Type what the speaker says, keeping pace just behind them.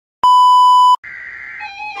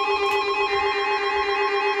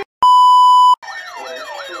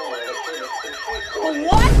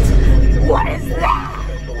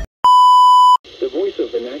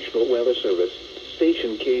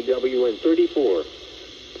compilation KWN 34.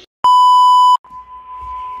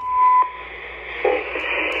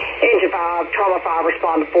 Engine 5, Trauma 5,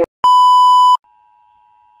 respond to 4.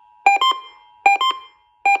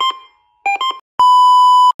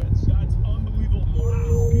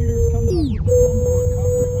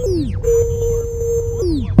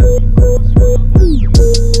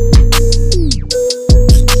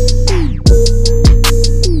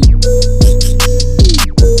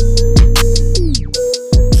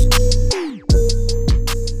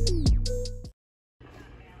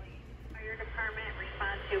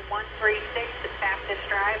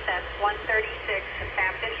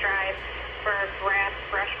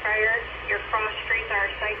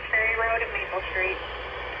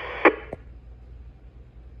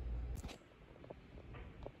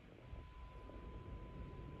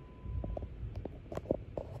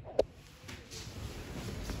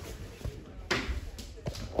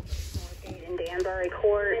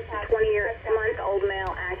 Court, 20-month-old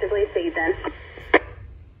male, actively seething.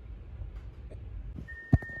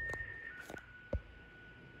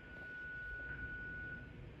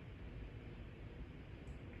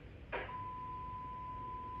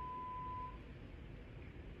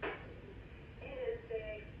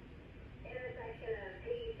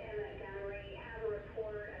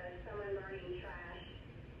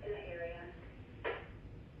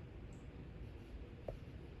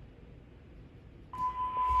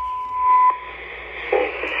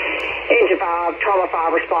 Trauma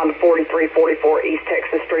 5, respond to 4344 East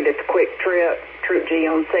Texas Street at the Quick Trip. Troop G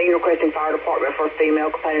on scene, requesting fire department for a female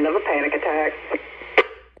complaining of a panic attack.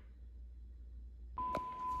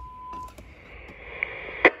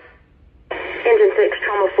 Engine 6,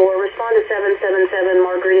 Trauma 4, respond to 777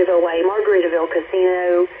 Margaritaville Way, Margaritaville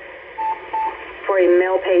Casino, for a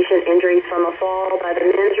male patient injuries from a fall by the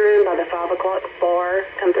men's room by the 5 o'clock bar.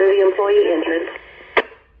 Come through the employee entrance.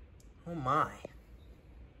 Oh my.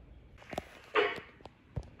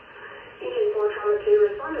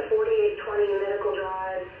 Respond to 4820 Medical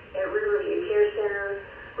Drive at Riverview Care Center,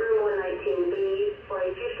 room 119B, for a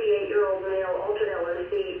 58-year-old male, altered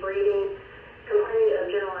LOC, breathing, complaining of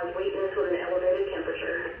generalized weakness with an elevated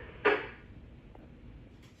temperature.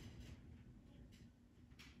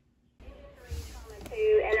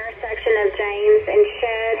 Intersection of James and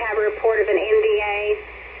Shed, have a report of an MDA.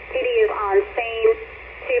 PD is on scene.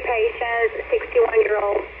 2 patients,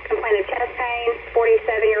 61-year-old complain of chest pain,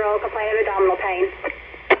 47-year-old complain of abdominal pain.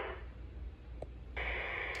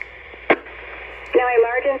 No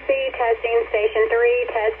emergency, testing station 3,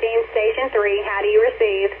 testing station 3, how do you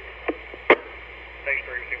receive? Station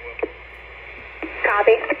 3, receive well.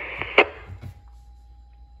 Copy.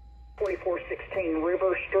 4416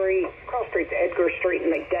 River Street, cross streets Edgar Street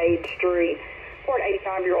and McDade Street. Report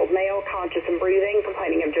 85-year-old male, conscious and breathing,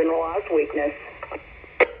 complaining of generalized weakness.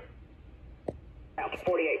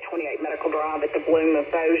 4828 Medical Drive at the Bloom of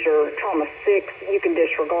Bossier, Trauma 6, you can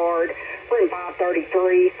disregard. Room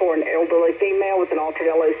 533 for an elderly female with an altered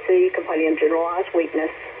LOC, complaining of generalized weakness.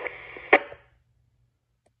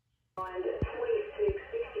 And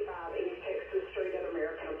 2665 East Texas Street at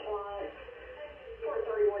American Appliance, for a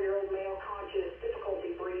 31-year-old male, conscious,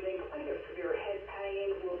 difficulty breathing, complaining of severe head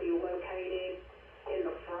pain, will be located in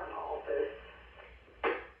the front office.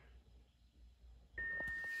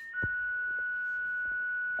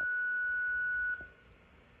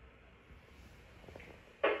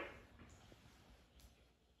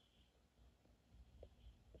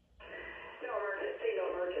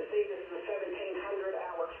 This is a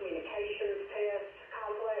 1700-hour communications test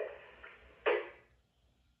complex.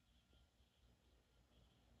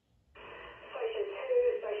 Station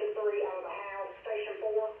 2, Station 3 out of the house. Station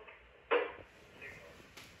 4.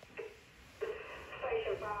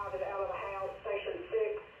 Station 5 is out of the house. Station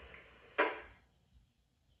 6.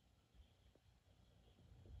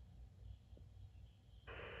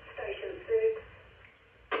 Station 6.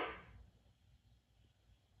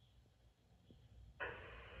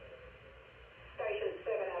 Station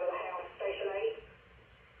 7 out of the house. Station 8.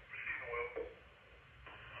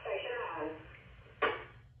 Station 9.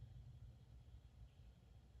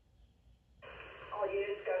 All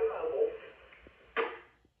units go to mobile.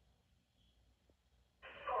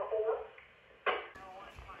 Car 4.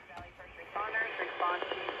 Valley First Responders respond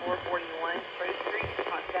to 441 Rose Street,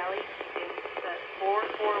 Hunt Valley. That's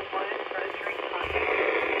 441 Rose Street, Hunt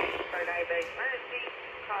Valley. For diabetic emergency,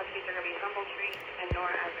 call streets are going to be Humboldt Street and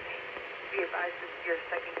Nora Avenue. Be advised, this is your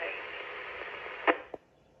second page.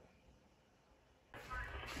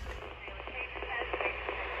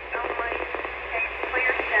 Only, case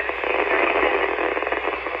clear, 1737.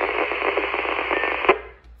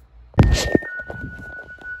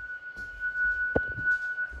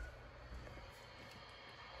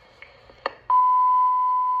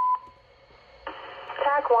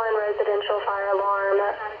 1 residential fire alarm,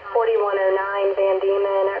 4109 Van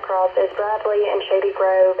Diemen, crosses Bradley and Shady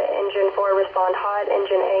Grove. Engine 4 respond hot,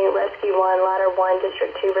 Engine 8 rescue 1, ladder 1,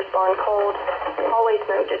 District 2 respond cold. Hallway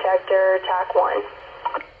smoke detector, TAC 1.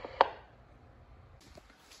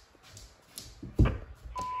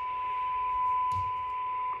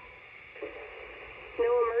 No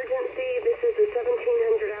emergency. This is a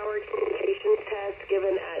 1700-hour communications test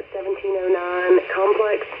given at 1709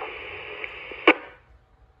 Complex.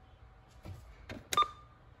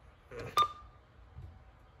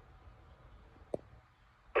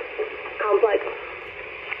 Complex.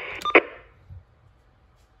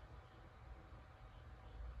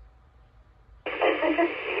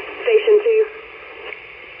 Station 2.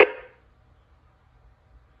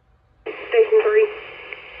 Station 3.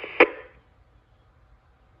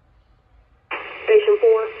 Station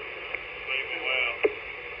 4.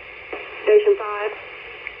 Station 5.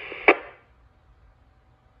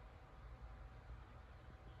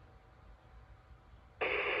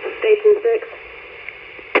 Station 6.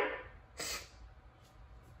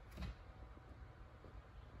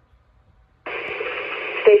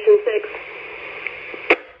 Station 6.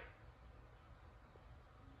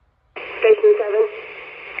 Station 7.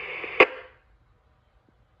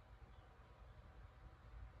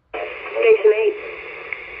 Station 8.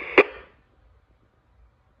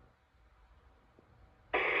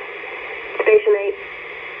 Station 8.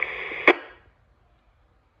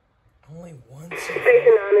 Only one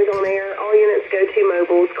Station 9 is on air. All units go to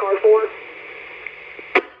mobiles. Car 4.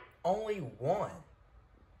 Only one.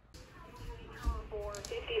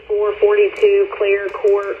 5442 Clear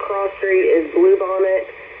Court, Cross Street is Blue Bonnet.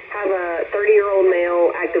 Have a 30-year-old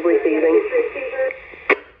male actively seizing.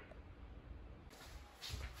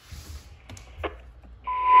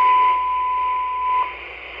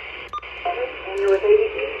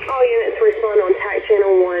 All units respond on TAC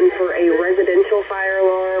Channel 1 for a residential fire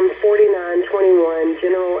alarm, 4921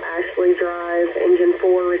 General Ashley Drive. Engine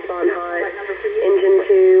 4 respond hot. Engine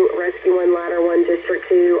 2 rescue 1 ladder 1 District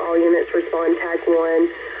 2. All units respond TAC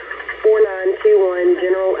 1. 4921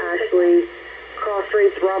 General Ashley, cross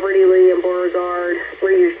streets Robert E. Lee and Beauregard.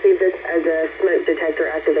 We received this as a smoke detector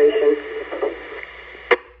activation.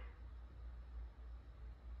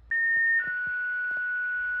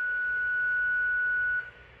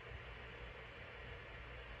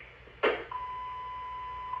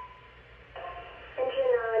 Engine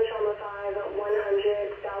 9, Trauma 5,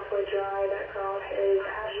 100 Southwood Drive. Cross is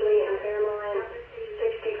Ashley and Fairmont.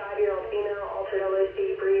 65-year-old female, altered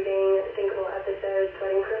LOC, breathing, syncopal episodes,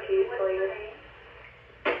 sweating profusely.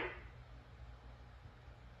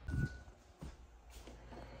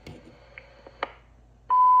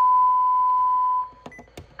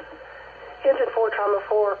 Engine 4, Trauma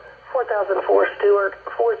 4, 4004 Stewart,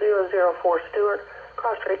 4004 Stewart,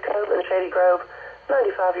 Cross Street Cove and Shady Grove.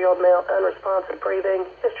 95-year-old male, unresponsive, breathing,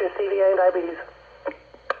 history of CVA and diabetes.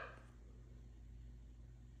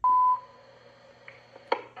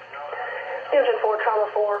 Engine 4,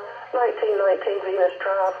 Trauma 4, 1919 Venus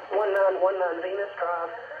Drive, 1919 Venus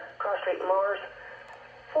Drive, Cross Street Mars.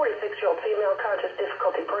 46-year-old female, conscious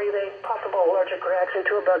difficulty breathing, possible allergic reaction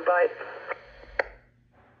to a bug bite.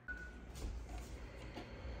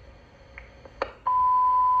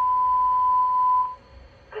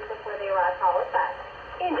 This is where the last call is back.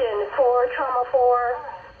 Engine 4, Trauma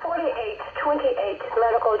 4, 4828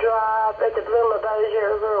 Medical Drive at the Bluma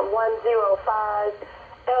Bossier, 105.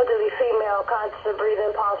 Elderly female, conscious of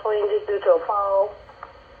breathing, possibly injured due to a fall.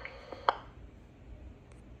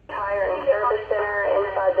 Tire and Service Center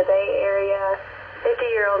inside the Bay Area.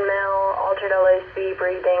 50-year-old male, altered LOC,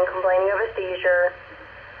 breathing, complaining of a seizure.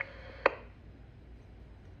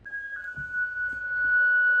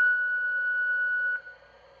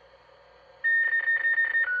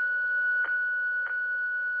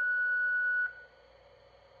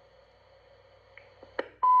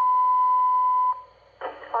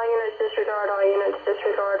 All units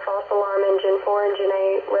disregard, false alarm, Engine 4, Engine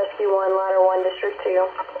 8, Rescue 1, Ladder 1, District 2.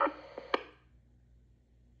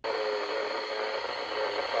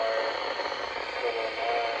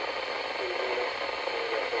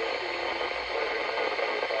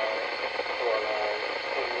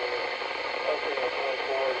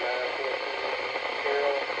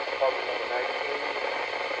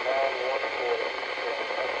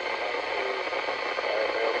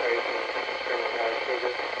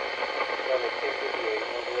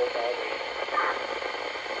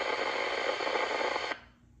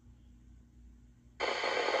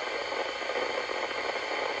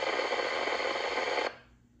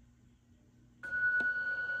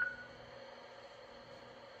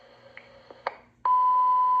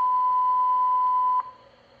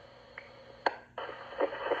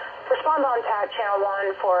 Respond on TAC Channel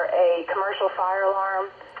 1 for a commercial fire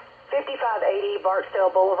alarm, 5580 Barksdale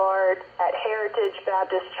Boulevard at Heritage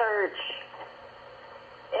Baptist Church.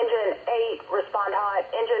 Engine 8, respond hot.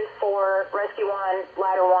 Engine 4, Rescue 1,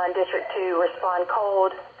 Ladder 1, District 2, respond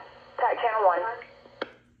cold. TAC Channel 1.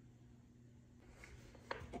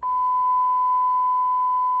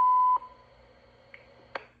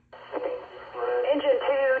 Engine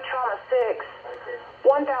 2, Trauma 6,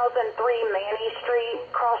 1003 Manny Street,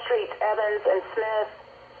 Cross Streets Evans and Smith,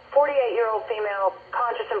 48-year-old female,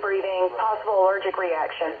 conscious and breathing, possible allergic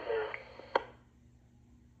reaction.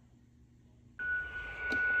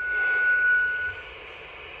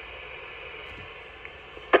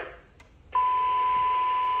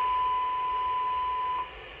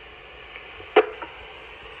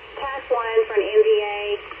 Task 1 for an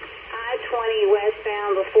MVA, I-20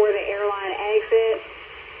 westbound before the airline exit,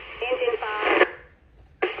 Engine 5,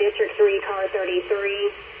 District 3, car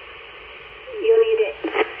 33. You'll need to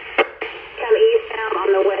come eastbound on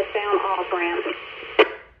the westbound off-ramp.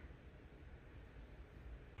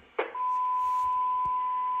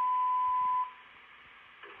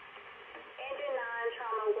 Engine 9,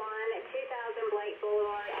 Trauma 1 at 2000 Blake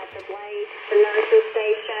Boulevard at the Blake, the nurses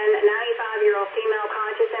station, 95-year-old female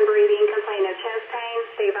conscious and breathing, complaining of chest pain.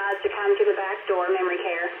 Be advised to come to the back door, memory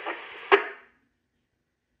care.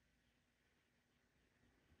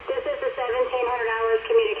 This is the 1700 hours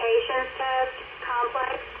communications test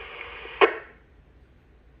complex.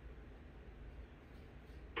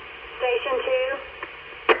 Station 2.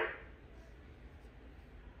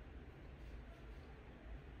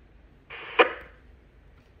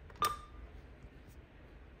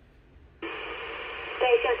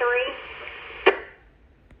 Station 3.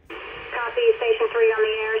 Copy, Station 3 on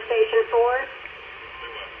the air. Station 4.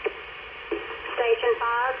 Station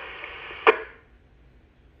 5.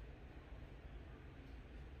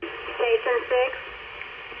 Station 6.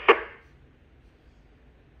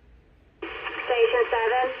 Station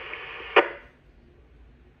 7.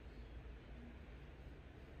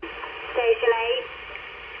 Station 8.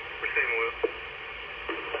 Receiving Will.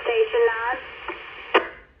 Station 9.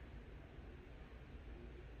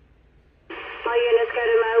 All units go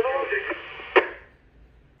to mobile. This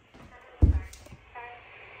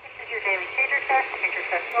is your daily pager test. Pager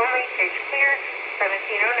test only. Stage clear.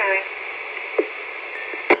 1709.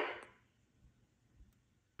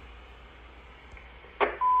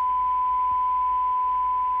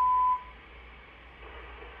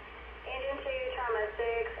 Engine 2, Trauma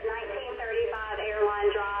 6, 1935 Airline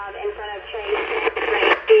Drive in front of Chase,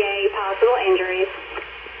 PA, possible injuries.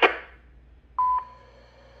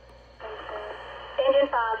 Engine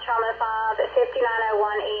 5, Trauma 5,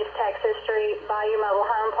 5901 East Texas Street, Bayou Mobile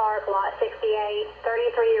Home Park, Lot 68,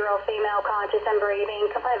 33-year-old female, conscious and breathing,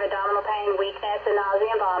 complaint of abdominal pain, weakness, and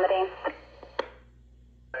nausea and vomiting.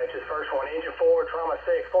 That's his first one. Engine 4, Trauma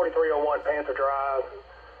 6, 4301 Panther Drive.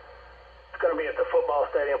 It's going to be at the football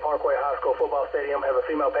stadium, Parkway High School football stadium. Have a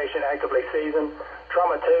female patient actively seasoned.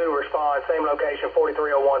 Trauma 2, respond, same location,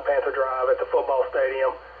 4301 Panther Drive at the football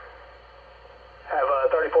stadium. Have a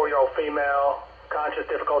 34-year-old female, conscious,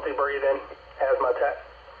 difficulty breathing, asthma attack.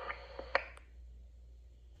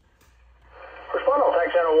 Respond on TAC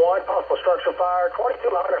Channel 1, possible structure fire,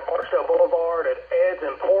 2200 Barksdale Boulevard at Ed's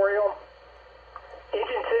Emporium.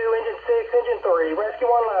 Engine 2, Engine 6, Engine 3, Rescue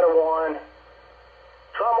 1, Ladder 1,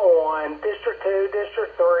 Trauma 1, District 2,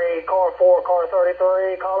 District 3, Car 4, Car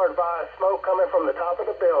 33, caller advised smoke coming from the top of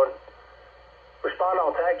the building. Respond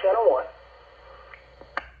on TAC Channel 1.